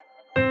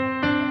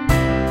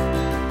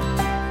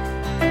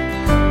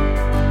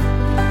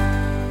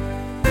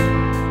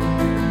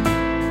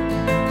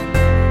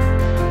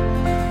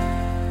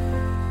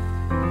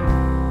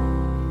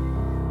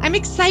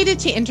delighted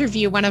to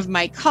interview one of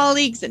my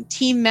colleagues and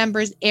team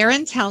members,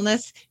 Erin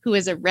Telness, who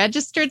is a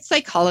registered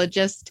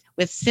psychologist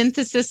with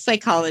Synthesis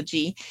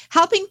Psychology,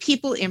 helping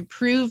people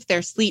improve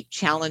their sleep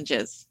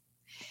challenges.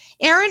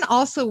 Erin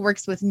also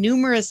works with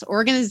numerous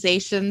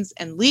organizations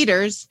and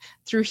leaders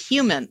through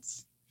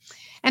Humans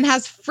and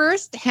has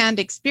first-hand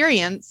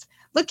experience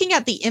looking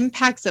at the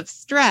impacts of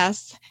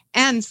stress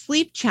and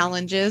sleep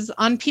challenges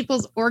on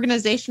people's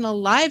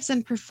organizational lives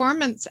and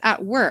performance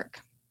at work.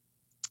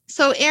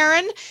 So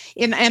Erin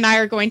and I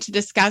are going to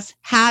discuss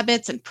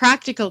habits and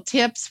practical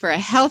tips for a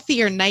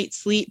healthier night's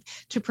sleep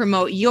to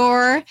promote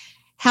your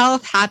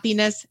health,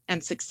 happiness,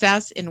 and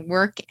success in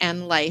work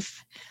and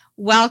life.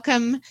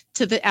 Welcome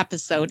to the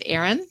episode,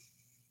 Erin.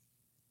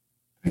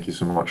 Thank you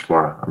so much,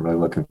 Laura. I'm really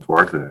looking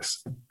forward to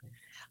this.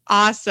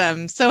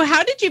 Awesome. So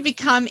how did you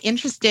become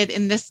interested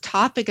in this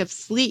topic of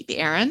sleep,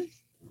 Erin?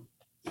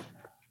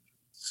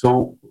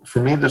 So for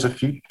me, there's a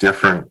few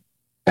different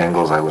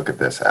angles I look at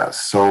this as.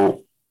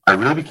 So I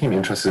really became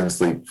interested in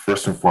sleep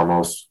first and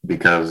foremost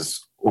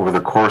because over the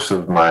course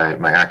of my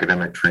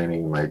academic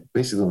training,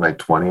 basically my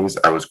 20s,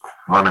 I was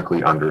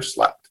chronically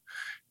underslept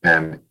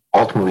and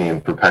ultimately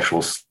in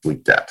perpetual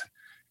sleep debt.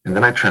 And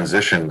then I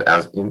transitioned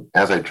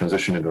as I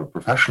transitioned into a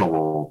professional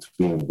role to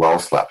being well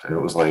slept. And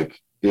it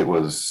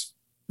was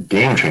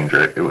game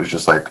changer. It was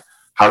just like,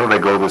 how did I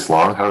go this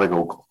long? How did I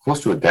go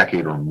close to a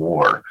decade or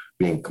more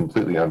being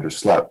completely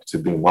underslept to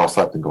being well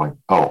slept and going,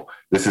 oh,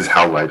 this is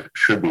how life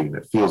should be. And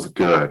it feels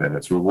good and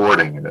it's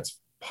rewarding and it's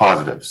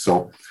positive.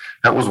 So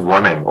that was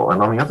one angle.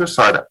 And on the other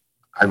side,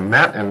 I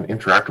met and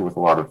interacted with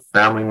a lot of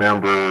family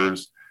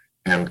members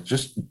and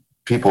just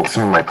people,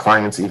 some of my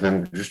clients,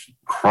 even just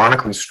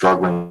chronically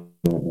struggling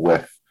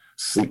with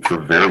sleep for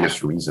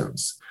various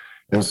reasons.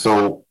 And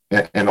so,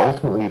 and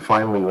ultimately,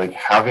 finally, like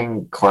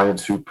having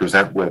clients who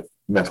present with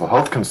mental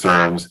health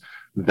concerns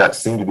that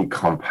seem to be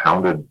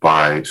compounded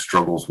by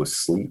struggles with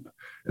sleep.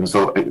 And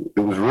so it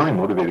was really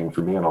motivating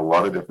for me on a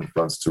lot of different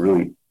fronts to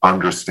really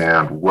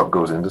understand what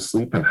goes into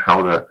sleep and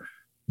how to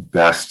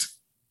best,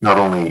 not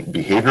only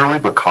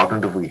behaviorally, but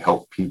cognitively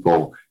help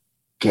people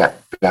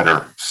get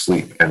better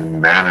sleep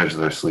and manage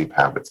their sleep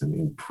habits and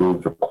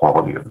improve the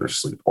quality of their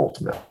sleep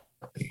ultimately.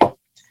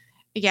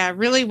 Yeah,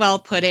 really well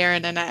put,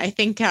 Erin. And I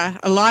think a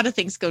lot of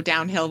things go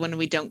downhill when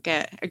we don't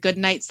get a good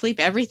night's sleep.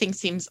 Everything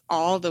seems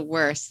all the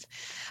worse.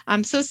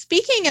 So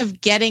speaking of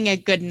getting a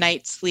good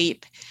night's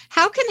sleep,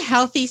 how can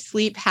healthy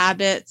sleep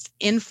habits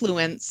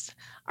influence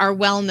our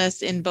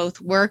wellness in both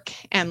work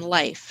and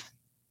life?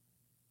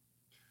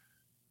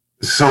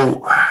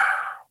 So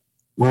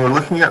when we're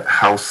looking at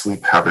how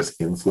sleep habits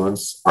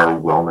influence our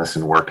wellness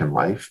in work and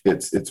life,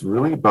 it's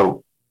really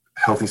about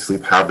healthy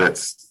sleep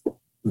habits.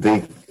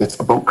 It's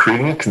about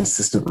creating a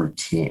consistent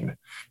routine.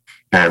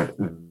 And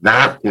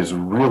that is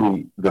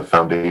really the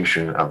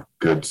foundation of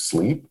good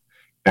sleep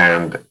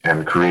and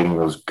creating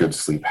those good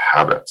sleep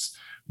habits.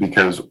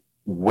 Because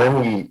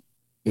when we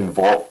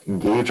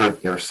engage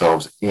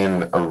ourselves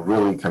in a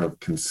really kind of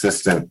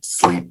consistent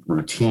sleep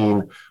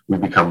routine, we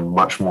become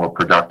much more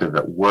productive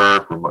at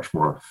work, we're much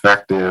more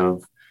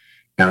effective.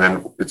 And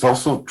then it's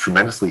also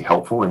tremendously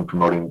helpful in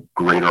promoting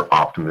greater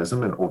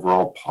optimism and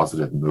overall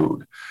positive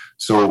mood.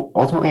 So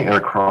ultimately, and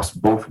across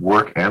both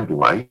work and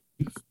life,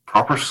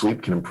 proper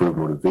sleep can improve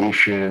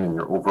motivation and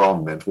your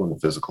overall mental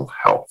and physical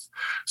health.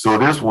 So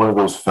it is one of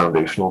those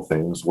foundational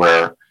things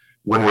where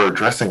when we're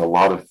addressing a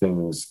lot of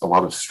things, a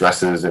lot of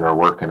stresses in our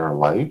work and our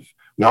life,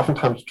 we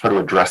oftentimes try to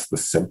address the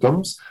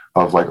symptoms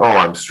of like, oh,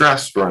 I'm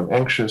stressed or I'm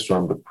anxious or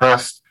I'm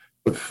depressed.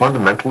 But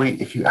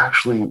fundamentally, if you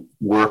actually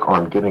work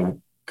on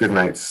getting good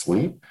night's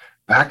sleep,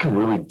 that can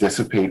really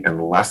dissipate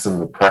and lessen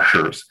the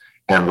pressures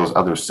and those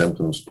other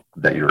symptoms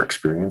that you're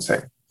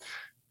experiencing.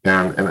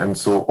 And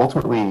so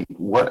ultimately,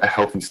 what a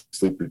healthy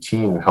sleep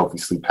routine and healthy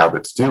sleep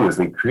habits do is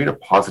they create a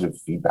positive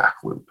feedback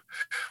loop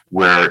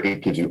where it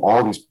gives you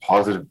all these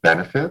positive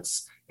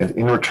benefits. And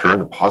in return,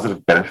 the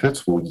positive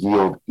benefits will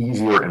yield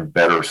easier and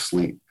better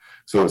sleep.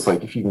 So it's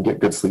like if you can get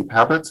good sleep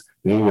habits,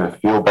 then you're going to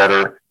feel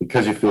better.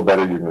 Because you feel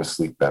better, you're going to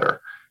sleep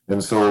better.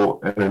 And so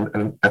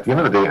and at the end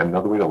of the day,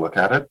 another way to look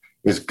at it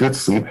is good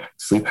sleep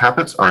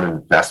habits are an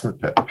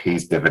investment that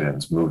pays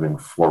dividends moving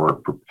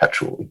forward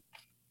perpetually.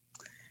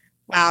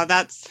 Wow,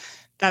 that's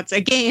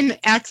again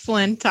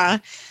excellent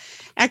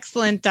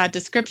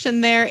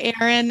description there,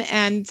 Erin.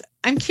 And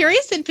I'm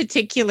curious in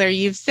particular,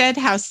 you've said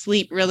how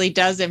sleep really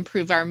does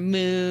improve our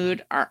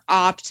mood, our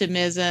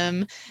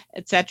optimism,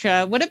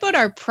 etc. What about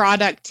our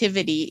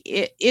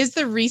productivity? Is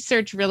the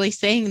research really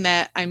saying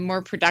that I'm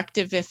more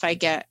productive if I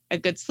get a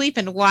good sleep?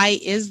 And why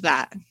is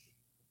that?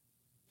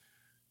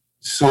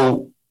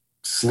 So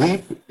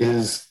sleep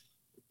is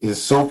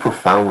so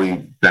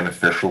profoundly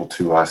beneficial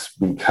to us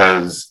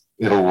because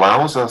it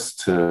allows us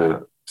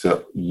to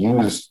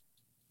use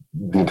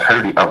the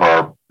entirety of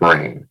our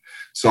brain.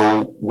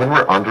 So when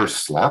we're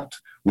underslept,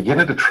 we get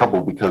into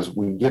trouble because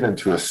we get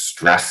into a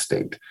stress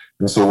state.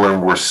 And so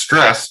when we're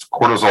stressed,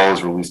 cortisol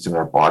is released in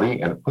our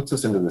body and it puts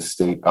us into the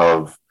state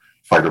of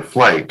fight or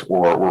flight,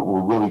 or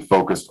we're really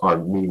focused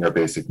on meeting our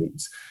basic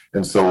needs.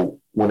 And so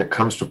when it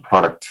comes to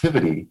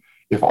productivity,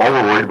 if all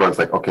we're worried about is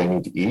like, okay, I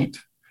need to eat,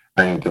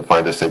 I need to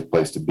find a safe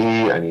place to be,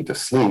 I need to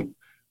sleep,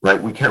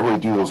 right? We can't really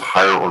do those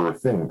higher order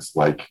things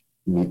like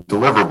meet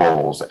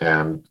deliverables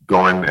and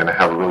go in and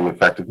have a really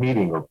effective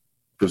meeting or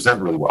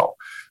present really well.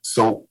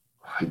 So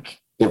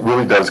like, it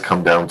really does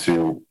come down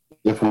to,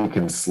 if we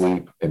can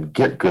sleep and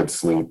get good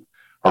sleep,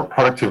 our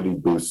productivity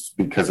boosts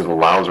because it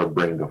allows our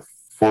brain to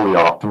fully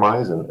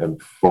optimize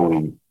and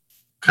fully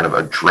kind of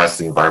address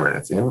the environment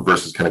it's in,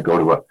 versus kind of go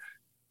to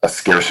a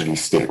scarcity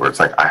state where it's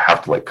like, I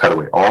have to like cut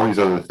away all these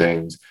other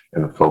things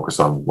and focus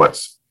on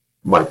what's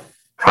my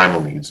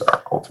primal needs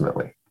are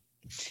ultimately.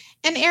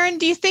 And Aaron,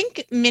 do you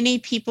think many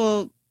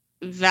people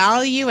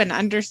value and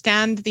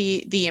understand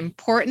the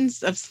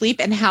importance of sleep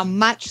and how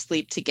much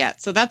sleep to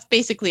get? So that's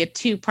basically a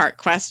two-part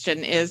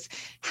question, is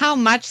how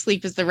much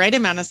sleep is the right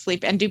amount of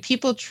sleep, and do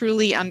people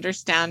truly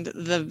understand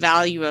the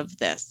value of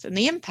this and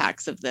the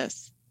impacts of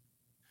this?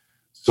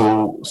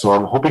 So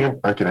I'm hoping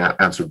I can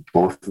answer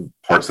both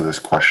parts of this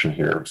question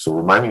here. So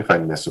remind me if I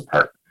miss a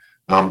part.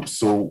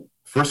 So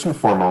first and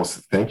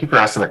foremost, thank you for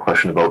asking that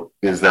question about,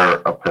 is there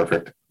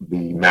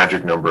the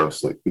magic number of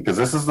sleep? Because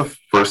this is the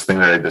first thing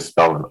that I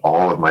dispel in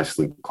all of my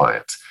sleep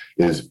clients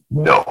is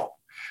no,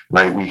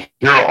 right? We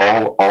hear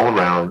all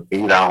around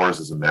 8 hours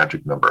is a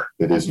magic number.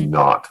 It is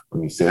not.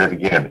 Let me say that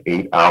again.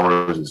 8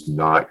 hours is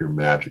not your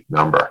magic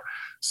number.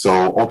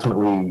 So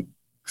ultimately,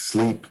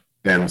 sleep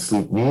and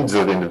sleep needs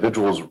of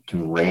individuals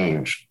can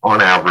range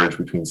on average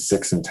between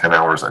 6 and 10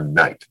 hours a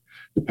night,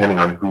 depending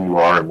on who you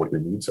are and what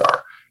your needs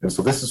are. And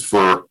so this is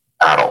for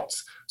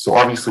adults. So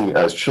obviously,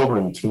 as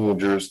children and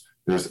teenagers,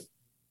 there's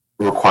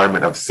a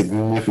requirement of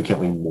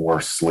significantly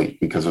more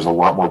sleep because there's a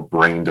lot more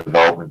brain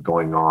development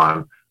going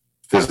on,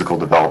 physical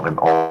development,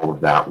 all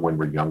of that when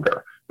we're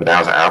younger. But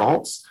as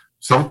adults,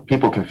 some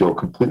people can feel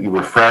completely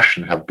refreshed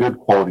and have good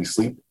quality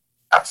sleep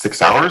at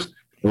 6 hours,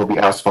 and will be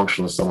as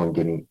functional as someone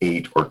getting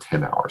 8 or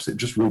 10 hours. It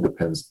just really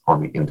depends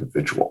on the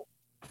individual.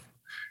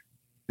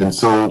 And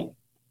so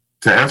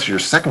to answer your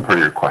second part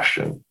of your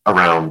question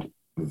around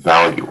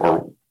value,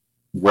 or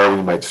where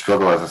we might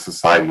struggle as a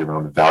society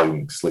around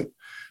valuing sleep.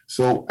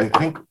 So I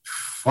think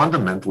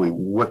fundamentally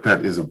what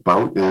that is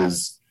about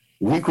is,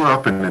 we grew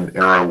up in an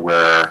era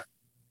where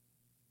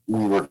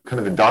we were kind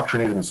of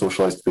indoctrinated and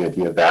socialized to the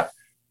idea that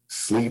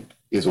sleep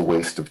is a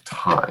waste of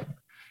time.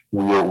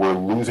 We're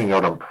losing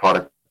out on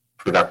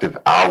productive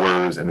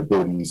hours and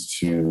abilities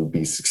to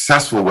be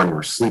successful when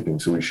we're sleeping.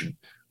 So we should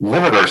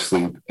limit our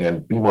sleep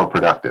and be more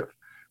productive.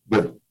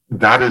 But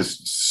that is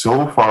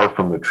so far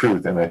from the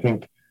truth. And I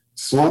think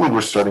slowly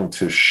we're starting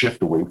to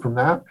shift away from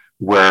that,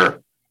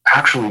 where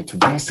actually to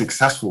be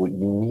successful, you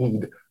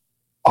need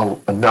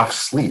enough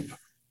sleep.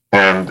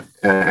 And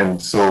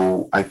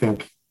so I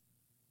think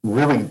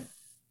really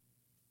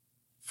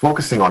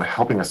focusing on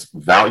helping us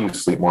value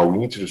sleep more, we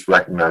need to just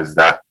recognize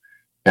that.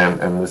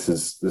 And this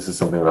is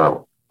something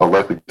that I'll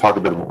likely talk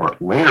a bit more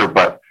later,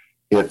 but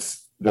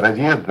it's that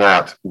idea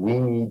that we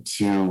need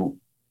to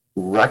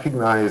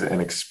recognize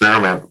and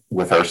experiment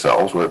with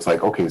ourselves, where it's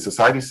like, okay,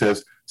 society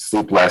says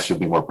sleep less, you'll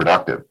be more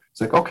productive. It's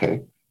like,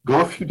 okay,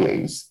 go a few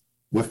days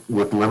with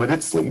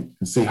limited sleep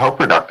and see how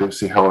productive,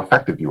 see how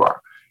effective you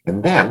are.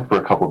 And then for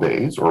a couple of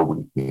days or a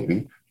week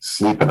maybe,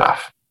 sleep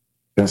enough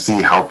and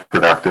see how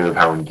productive,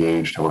 how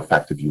engaged, how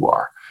effective you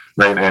are.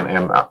 Right.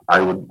 And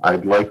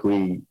I'd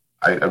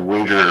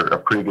wager a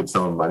pretty good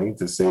sum of money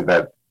to say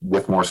that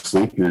with more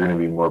sleep, you're going to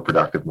be more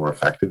productive, more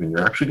effective, and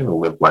you're actually going to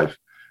live life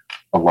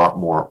a lot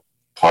more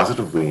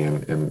positively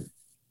and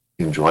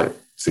enjoy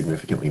it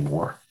significantly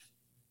more.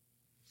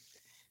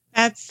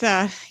 That's,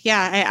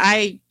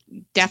 I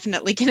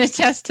definitely can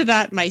attest to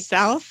that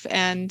myself.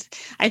 And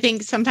I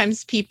think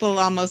sometimes people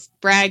almost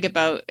brag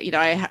about,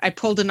 I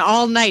pulled an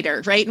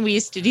all-nighter, right? And we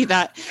used to do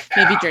that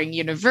maybe during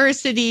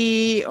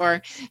university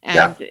or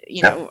I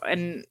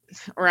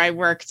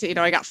worked,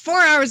 I got 4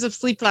 hours of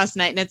sleep last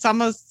night, and it's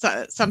almost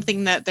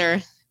something that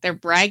they're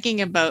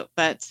bragging about.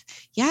 But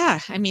yeah,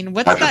 I mean,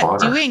 what's that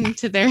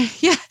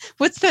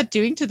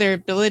doing to their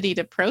ability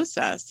to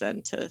process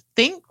and to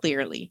think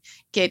clearly?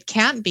 It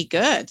can't be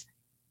good.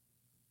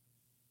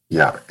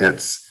 Yeah,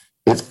 it's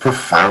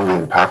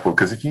profoundly impactful,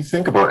 because if you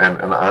think about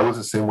it, and I was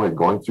the same way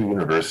going through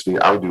university,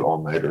 I would do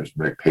all-nighters,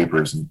 write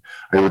papers, and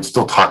I would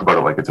still talk about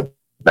it like it's a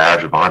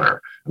badge of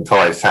honor, until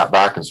I sat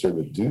back and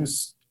started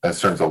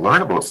to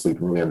learn about sleep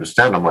and really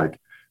understand. I'm like,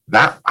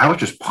 that I was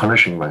just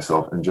punishing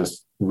myself and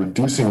just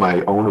reducing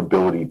my own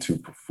ability to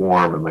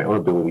perform and my own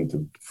ability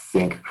to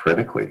think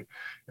critically.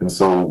 And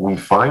so we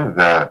find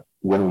that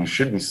when we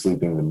should be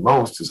sleeping the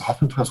most is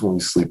oftentimes when we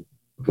sleep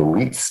the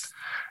least.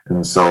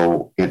 And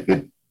so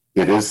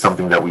it is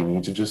something that we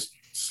need to just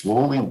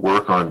slowly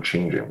work on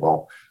changing.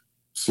 Well,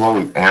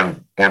 slowly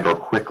and or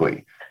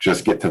quickly,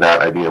 just get to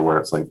that idea where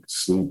it's like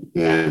sleep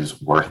is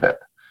worth it.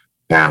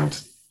 And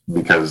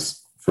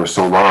because for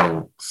so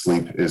long,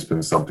 sleep has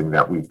been something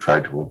that we've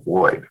tried to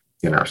avoid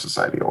in our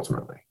society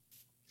ultimately.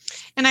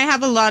 And I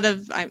have a lot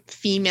of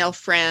female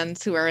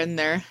friends who are in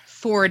their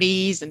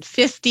 40s and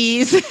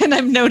 50s and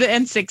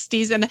and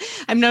 60s. And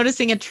I'm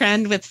noticing a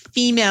trend with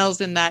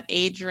females in that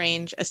age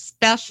range,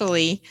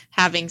 especially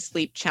having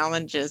sleep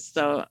challenges.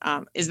 So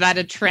is that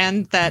a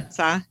trend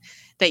that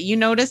you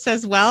notice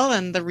as well,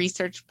 and the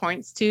research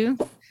points to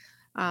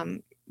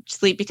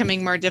sleep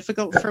becoming more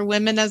difficult for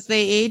women as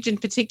they age in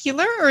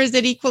particular, or is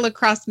it equal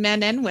across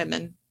men and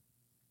women?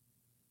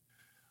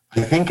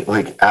 I think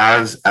like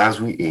as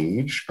we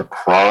age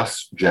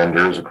across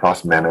genders,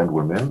 across men and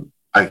women,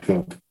 I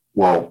think,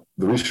 well,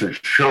 the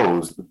research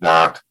shows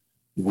that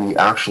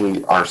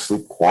our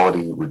sleep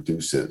quality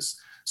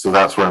reduces. So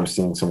that's where I'm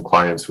seeing some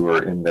clients who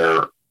are in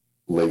their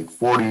late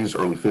 40s,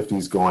 early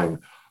 50s going,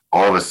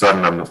 all of a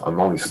sudden I'm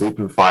only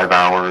sleeping 5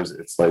 hours.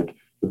 It's like,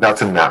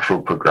 that's a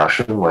natural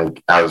progression.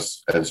 Like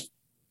as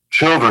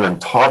children and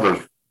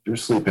toddlers, you're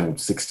sleeping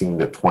 16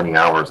 to 20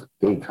 hours a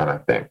day kind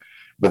of thing.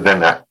 But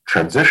then that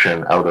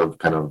transition out of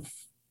kind of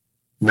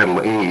middle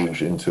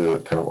age into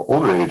kind of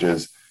older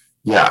ages,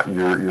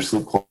 your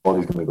sleep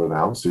quality is going to go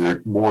down. So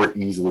you're more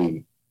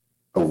easily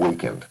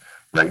awakened,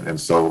 right? And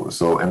so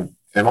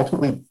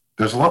ultimately,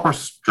 there's a lot more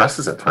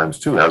stresses at times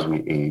too as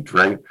we age,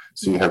 right?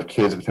 So you have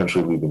kids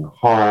potentially leaving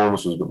home,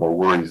 so there's a bit more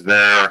worries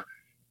there.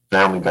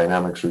 Family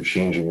dynamics are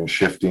changing and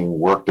shifting.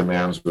 Work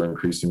demands are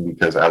increasing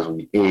because as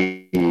we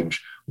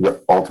age,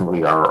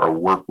 ultimately our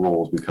work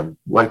roles become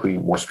likely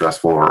more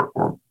stressful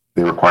or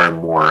they require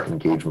more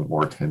engagement,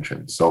 more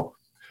attention. So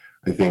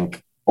I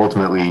think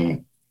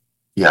ultimately,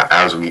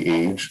 as we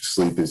age,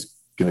 sleep is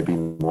going to be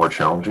more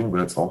challenging,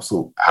 but it's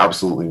also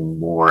absolutely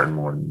more and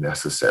more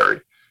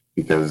necessary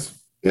because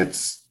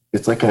it's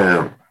like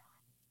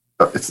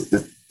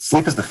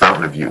sleep is the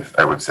fountain of youth,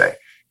 I would say.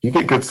 You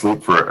get good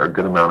sleep for a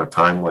good amount of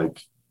time,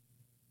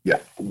 you're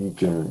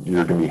going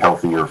to be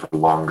healthier for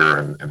longer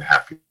and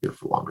happier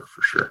for longer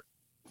for sure.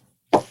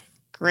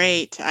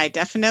 Great. I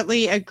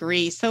definitely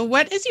agree. So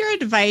what is your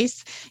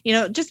advice,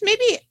 just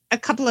maybe a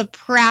couple of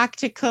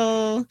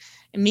practical,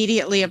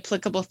 immediately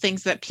applicable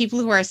things that people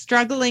who are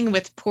struggling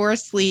with poor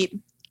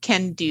sleep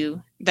can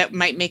do that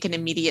might make an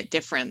immediate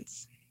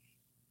difference?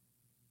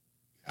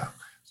 Yeah.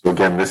 So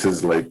again, this is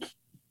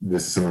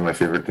some of my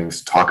favorite things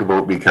to talk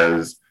about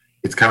because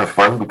it's kind of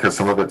fun because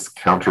some of it's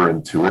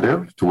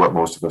counterintuitive to what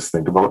most of us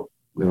think about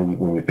when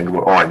we think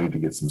about, I need to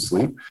get some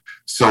sleep.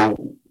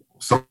 So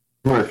some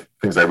of the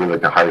things I really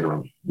like to highlight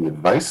on the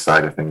advice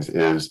side of things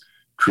is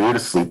create a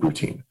sleep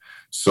routine.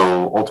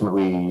 So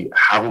ultimately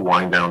have a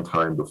wind down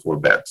time before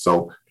bed.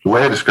 So the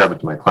way I describe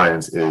it to my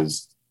clients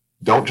is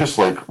don't just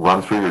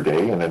run through your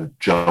day and then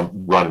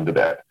run into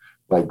bed.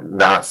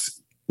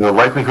 That's the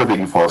likelihood that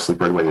you fall asleep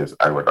right away is,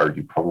 I would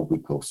argue, probably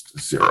close to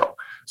zero.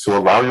 So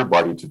allow your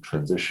body to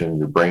transition,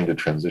 your brain to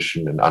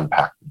transition and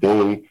unpack the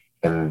day,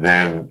 and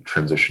then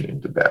transition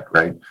into bed,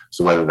 right?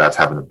 So whether that's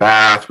having a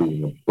bath,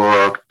 reading a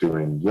book,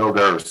 doing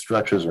yoga or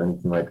stretches or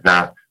anything like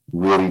that,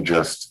 really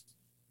just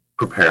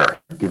prepare.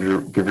 Give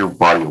your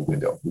body a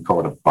window. We call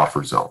it a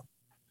buffer zone.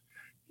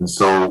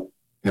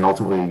 And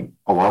ultimately,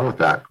 along with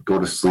that, go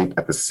to sleep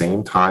at the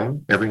same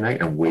time every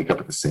night and wake up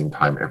at the same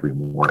time every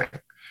morning.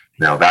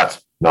 Now,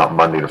 that's not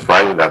Monday to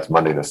Friday. That's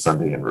Monday to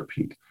Sunday and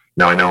repeat.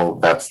 Now, I know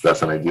that's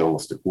an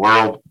idealistic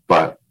world,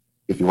 but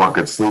if you want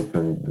good sleep,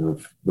 then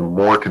the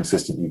more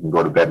consistent you can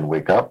go to bed and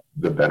wake up,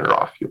 the better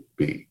off you'll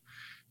be.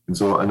 And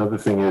so another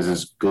thing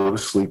is go to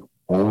sleep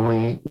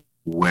only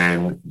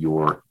when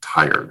you're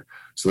tired.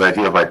 So the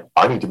idea of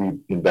I need to be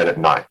in bed at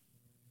 9.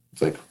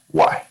 It's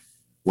why?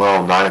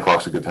 Well, 9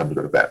 o'clock is a good time to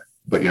go to bed,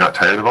 but you're not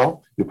tired at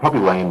all. You'll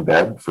probably lay in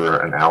bed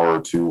for an hour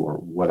or two or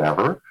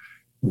whatever,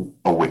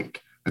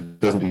 awake. It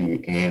doesn't do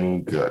you any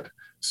good.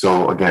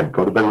 So again,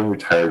 go to bed when you're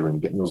tired, when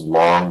you're getting those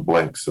long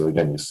blinks. So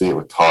again, you see it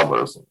with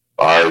toddlers,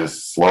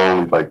 eyes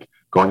slowly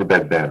going to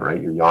bed then,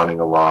 right? You're yawning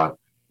a lot.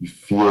 You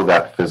feel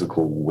that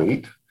physical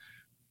weight.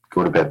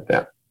 Go to bed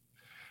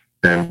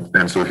then.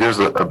 And so here's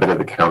a bit of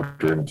the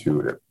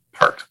counterintuitive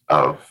part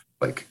of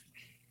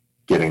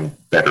getting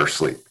better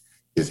sleep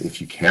is if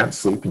you can't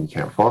sleep and you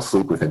can't fall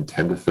asleep within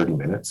 10 to 30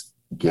 minutes,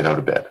 get out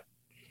of bed.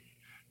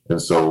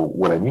 And so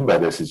what I mean by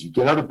this is you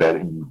get out of bed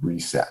and you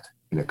reset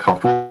in a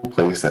comfortable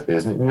place that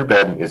isn't in your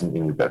bed and isn't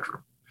in your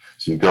bedroom.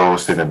 So you go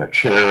sit in a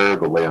chair,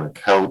 go lay on a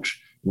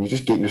couch, and you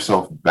just get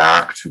yourself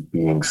back to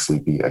being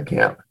sleepy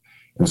again.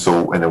 And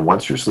then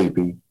once you're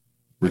sleepy,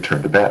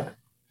 return to bed.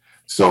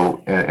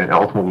 So, and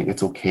ultimately,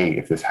 it's okay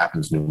if this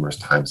happens numerous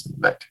times in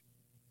the night.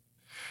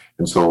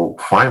 And so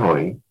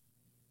finally,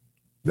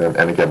 then,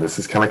 and again, this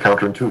is kind of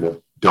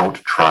counterintuitive, don't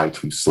try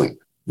to sleep.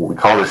 What we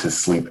call this is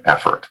sleep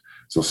effort.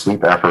 So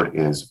sleep effort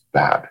is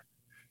bad.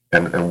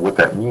 And what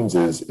that means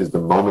is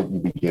the moment you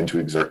begin to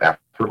exert effort,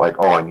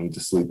 I need to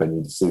sleep, or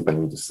I'm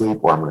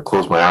going to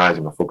close my eyes,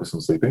 I'm going to focus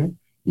on sleeping,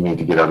 you need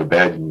to get out of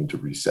bed, you need to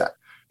reset.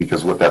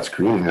 Because what that's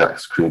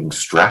creating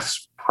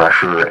stress,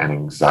 pressure, and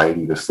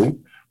anxiety to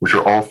sleep, which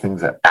are all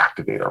things that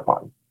activate our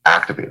body,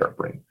 activate our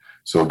brain.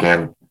 So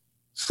again,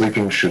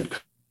 sleeping should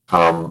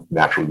come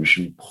naturally. We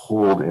should be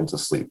pulled into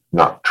sleep,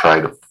 not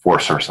try to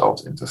force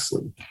ourselves into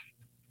sleep.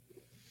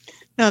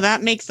 No,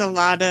 that makes a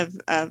lot of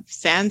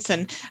sense.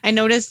 And I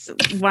notice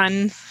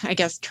one, I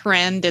guess,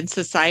 trend in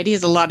society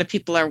is a lot of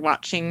people are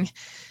watching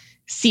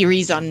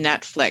series on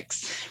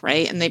Netflix,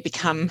 right? And they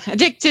become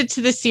addicted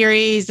to the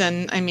series.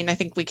 And I mean, I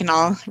think we can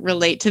all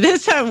relate to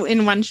this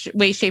in one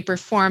way, shape, or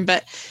form.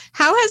 But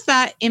how has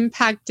that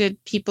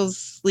impacted people's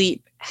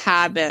sleep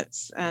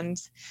habits?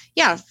 And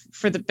yeah,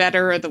 for the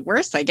better or the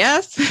worse, I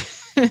guess.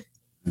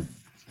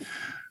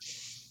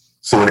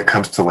 So when it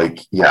comes to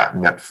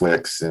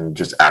Netflix and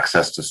just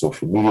access to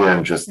social media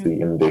and just the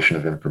inundation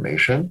of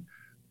information,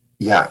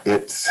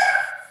 it's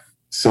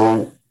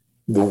so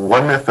the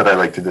one myth that I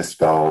like to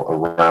dispel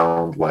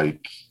around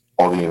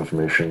all the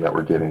information that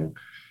we're getting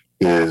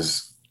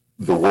is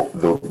the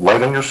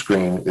light on your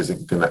screen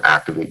isn't going to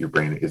activate your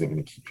brain, it isn't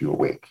going to keep you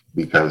awake,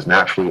 because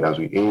naturally as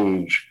we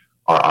age,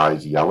 our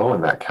eyes yellow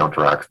and that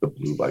counteracts the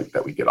blue light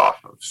that we get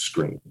off of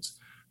screens.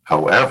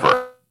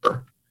 However,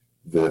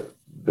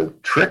 the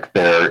trick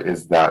there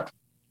is that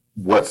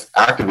what's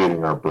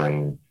activating our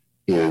brain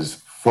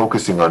is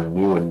focusing on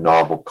new and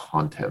novel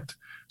content.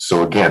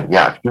 So again,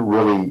 if you're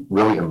really,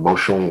 really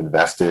emotionally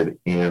invested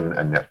in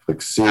a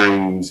Netflix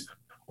series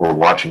or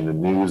watching the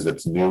news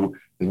that's new,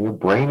 then your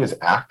brain is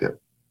active,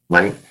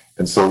 right?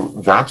 And so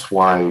that's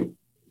why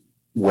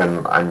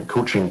when I'm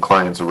coaching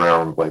clients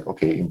around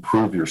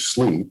improve your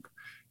sleep,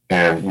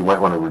 and you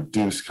might want to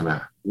reduce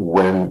you're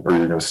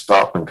going to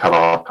stop and cut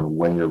off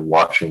when you're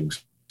watching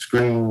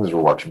screens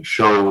or watching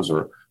shows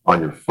or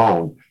on your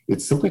phone,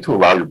 it's simply to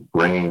allow your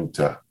brain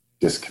to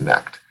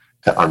disconnect,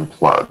 to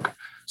unplug,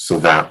 so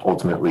that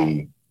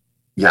ultimately,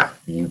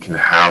 you can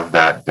have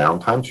that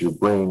downtime so your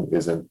brain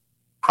isn't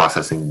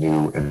processing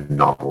new and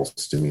novel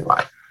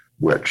stimuli,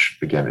 which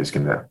again is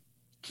going to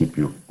keep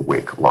you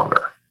awake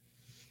longer.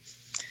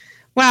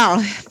 Wow.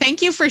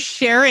 Thank you for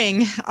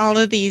sharing all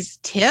of these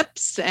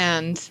tips.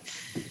 And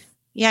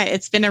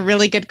it's been a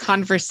really good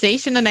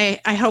conversation. And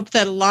I hope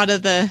that a lot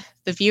of the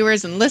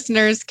viewers and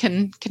listeners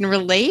can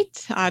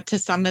relate to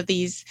some of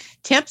these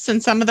tips.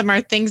 And some of them are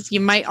things you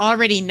might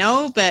already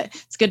know, but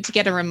it's good to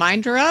get a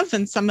reminder of.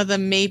 And some of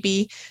them may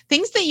be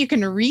things that you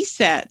can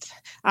reset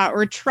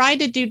or try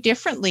to do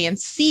differently and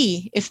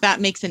see if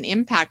that makes an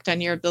impact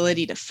on your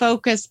ability to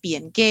focus, be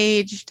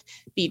engaged,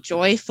 be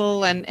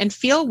joyful, and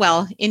feel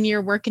well in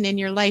your work and in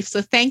your life.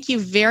 So thank you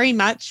very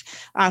much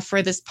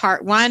for this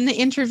part 1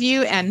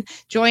 interview, and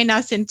join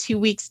us in 2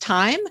 weeks'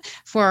 time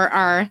for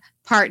our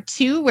part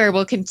 2, where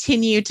we'll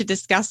continue to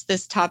discuss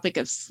this topic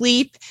of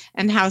sleep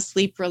and how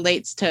sleep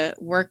relates to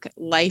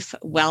work-life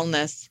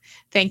wellness.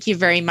 Thank you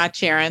very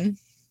much, Aaron.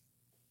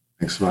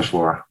 Thanks so much,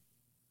 Laura.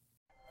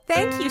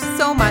 Thank you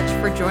so much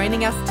for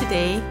joining us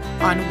today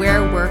on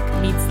Where Work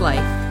Meets Life.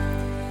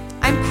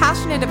 I'm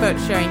passionate about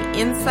sharing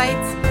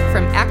insights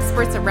from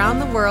experts around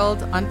the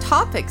world on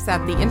topics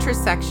at the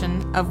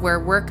intersection of where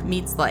work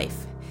meets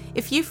life.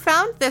 If you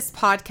found this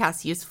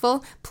podcast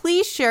useful,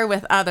 please share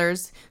with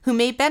others who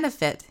may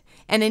benefit,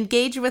 and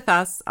engage with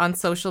us on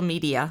social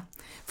media.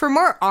 For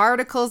more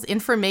articles,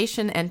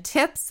 information, and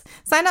tips,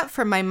 sign up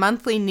for my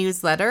monthly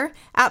newsletter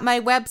at my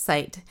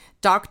website,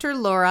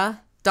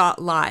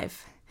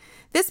 drlaura.live.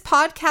 This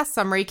podcast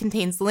summary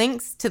contains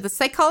links to the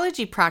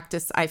psychology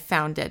practice I've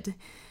founded,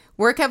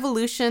 Work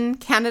Evolution,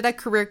 Canada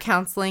Career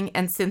Counseling,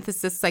 and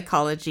Synthesis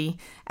Psychology,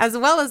 as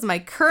well as my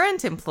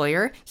current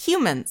employer,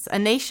 Humans, a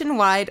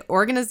nationwide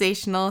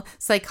organizational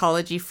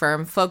psychology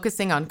firm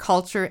focusing on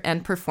culture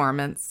and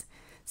performance.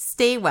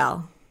 Stay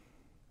well.